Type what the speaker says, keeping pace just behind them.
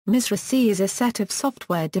Misra C is a set of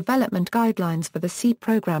software development guidelines for the C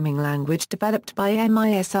programming language developed by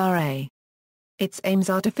MISRA. Its aims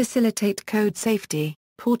are to facilitate code safety,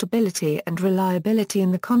 portability and reliability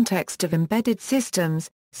in the context of embedded systems,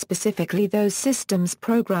 specifically those systems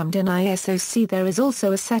programmed in ISO-C. There is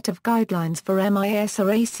also a set of guidelines for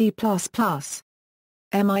MISRA C++.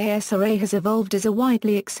 MISRA has evolved as a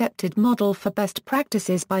widely accepted model for best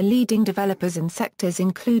practices by leading developers in sectors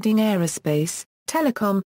including aerospace,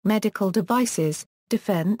 telecom, medical devices,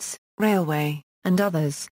 defense, railway, and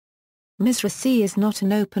others. Misra C is not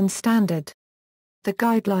an open standard. The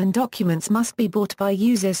guideline documents must be bought by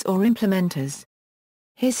users or implementers.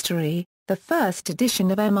 History: the first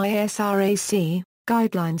edition of MISRA C,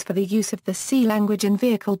 Guidelines for the Use of the C Language in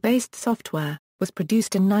Vehicle-Based Software, was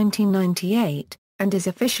produced in 1998, and is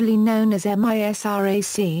officially known as MISRA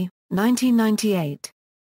C, 1998.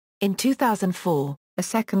 In 2004, a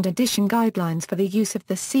second edition Guidelines for the Use of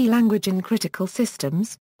the C Language in Critical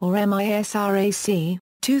Systems, or MISRA C,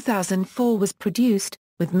 2004 was produced,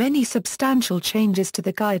 with many substantial changes to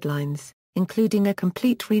the guidelines, including a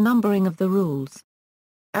complete renumbering of the rules.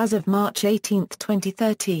 As of March 18,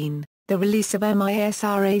 2013, the release of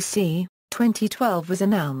MISRA C, 2012 was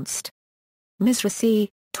announced. Misra C,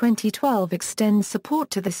 2012 extends support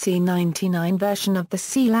to the C99 version of the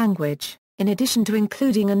C language, in addition to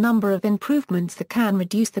including a number of improvements that can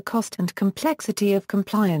reduce the cost and complexity of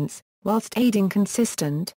compliance, whilst aiding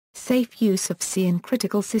consistent, safe use of C in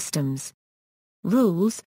critical systems.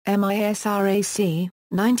 Rules: MISRA C,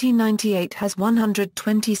 1998 has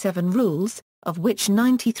 127 rules, of which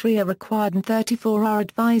 93 are required and 34 are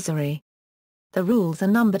advisory. The rules are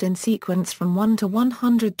numbered in sequence from 1 to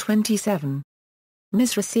 127.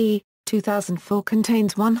 Misra C, 2004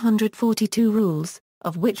 contains 142 rules,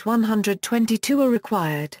 of which 122 are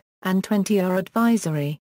required, and 20 are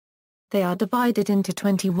advisory. They are divided into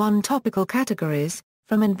 21 topical categories,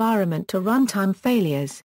 from environment to runtime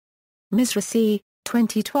failures. Misra C,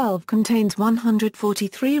 2012 contains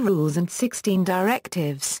 143 rules and 16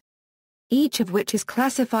 directives, each of which is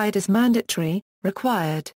classified as mandatory,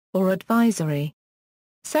 required, or advisory.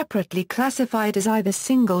 Separately classified as either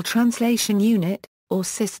single translation unit, or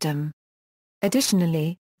system.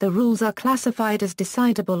 Additionally, the rules are classified as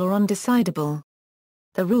decidable or undecidable.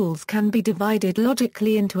 The rules can be divided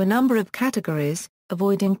logically into a number of categories,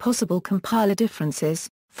 avoiding possible compiler differences.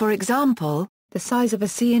 For example, the size of a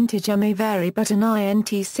C integer may vary, but an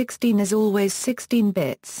int16 is always 16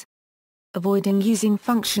 bits. Avoiding using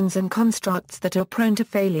functions and constructs that are prone to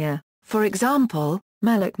failure, for example,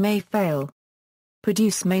 malloc may fail.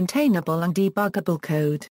 Produce maintainable and debuggable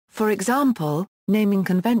code, for example, naming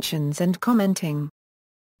conventions and commenting.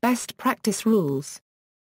 Best practice rules.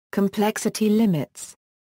 Complexity limits.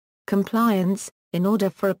 Compliance: in order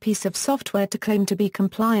for a piece of software to claim to be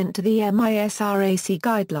compliant to the MISRA C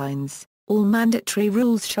guidelines, all mandatory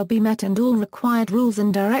rules shall be met and all required rules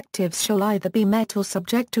and directives shall either be met or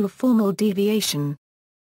subject to a formal deviation.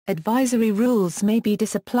 Advisory rules may be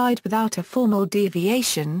disapplied without a formal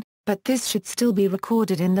deviation, but this should still be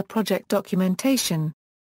recorded in the project documentation.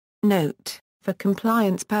 Note: for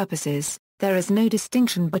compliance purposes, there is no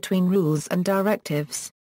distinction between rules and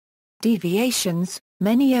directives. Deviations: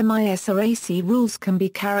 many MISRA C rules can be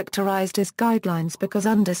characterized as guidelines because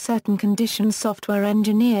under certain conditions software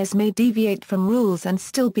engineers may deviate from rules and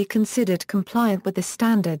still be considered compliant with the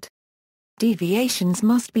standard. Deviations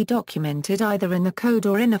must be documented either in the code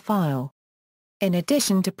or in a file. In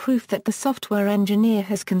addition to proof that the software engineer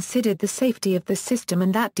has considered the safety of the system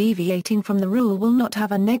and that deviating from the rule will not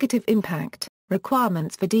have a negative impact,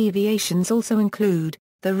 requirements for deviations also include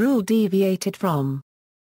the rule deviated from.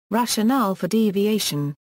 Rationale for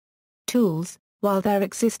deviation. Tools: while there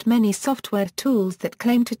exist many software tools that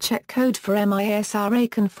claim to check code for MISRA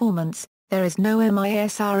conformance, there is no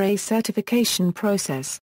MISRA certification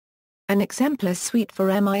process. An exemplar suite for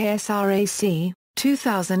MISRA C,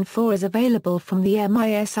 2004 is available from the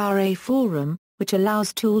MISRA forum, which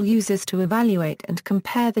allows tool users to evaluate and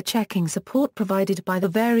compare the checking support provided by the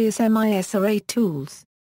various MISRA tools.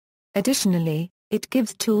 Additionally, it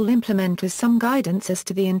gives tool implementers some guidance as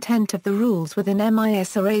to the intent of the rules within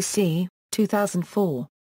MISRA C, 2004.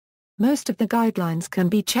 Most of the guidelines can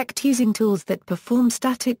be checked using tools that perform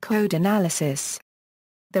static code analysis.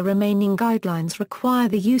 The remaining guidelines require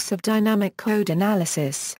the use of dynamic code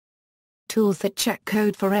analysis. Tools that check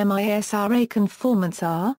code for MISRA conformance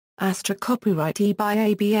are Copyright E by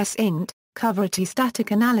ABS Int, Coverity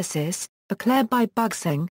Static Analysis, Eclair by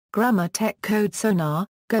Bugsing, Grammar Tech Code Sonar,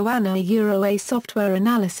 Goanna A software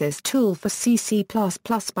analysis tool for C++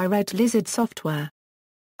 by Red Lizard Software.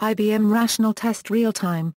 IBM Rational Test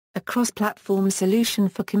Real-Time, a cross-platform solution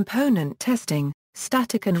for component testing,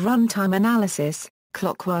 static and runtime analysis,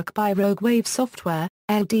 Clockwork by Rogue Wave Software,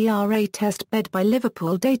 LDRA Test Bed by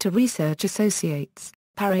Liverpool Data Research Associates,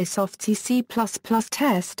 Parasoft C++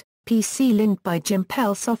 Test, PC Lint by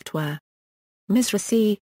Gimpel Software. Misra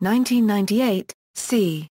C, 1998,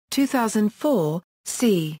 C, 2004,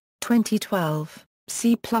 C, 2012,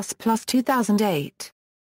 C++ 2008.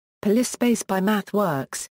 Polyspace by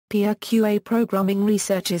MathWorks, Peer QA Programming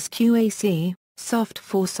Researchers QAC, Soft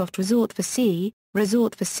for Soft Resort for C,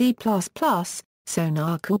 Resort for C++,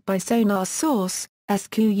 SonarQube by Sonar Source,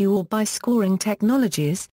 SQUR by Scoring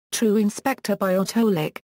Technologies, True Inspector by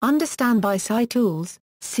Autolic, Understand by SciTools,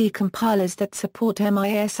 C compilers that support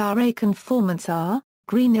MISRA conformance are,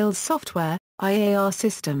 Green Hills Software, IAR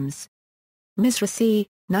Systems. Misra C,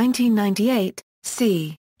 1998,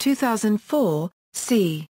 C, 2004,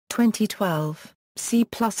 C, 2012, C++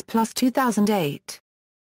 2008.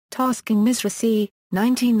 Tasking Misra C,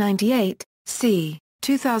 1998, C,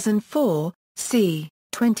 2004, C,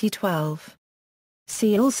 2012.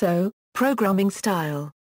 See also, Programming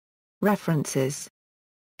Style. References.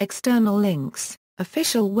 External links,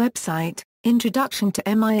 official website, Introduction to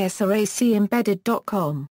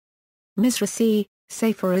MISRACembedded.com. Misra C,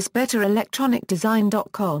 Safer is Better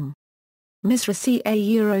electronic-design.com. Misra C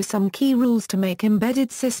some key rules to make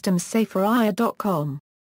embedded systems safer IA.com.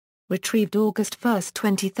 Retrieved August 1,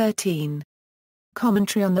 2013.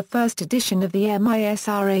 Commentary on the first edition of the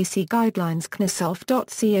MISRAC Guidelines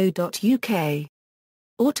knasoft.co.uk.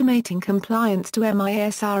 Automating compliance to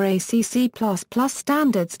MISRAC C++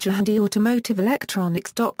 standards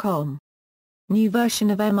JahandiAutomotiveElectronics.com. New version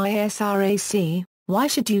of MISRAC, Why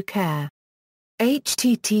Should You Care?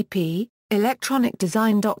 http,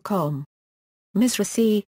 electronicdesign.com. Misra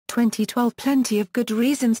C, 2012 Plenty of good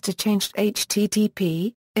reasons to change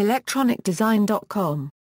http, electronicdesign.com.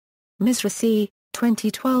 Misra C,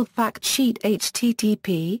 2012 Fact Sheet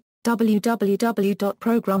http,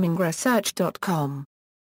 www.programmingresearch.com.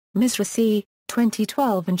 Misra C,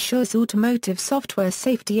 2012 ensures automotive software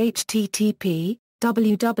safety http,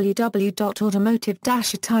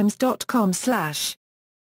 www.automotive-atimes.com/.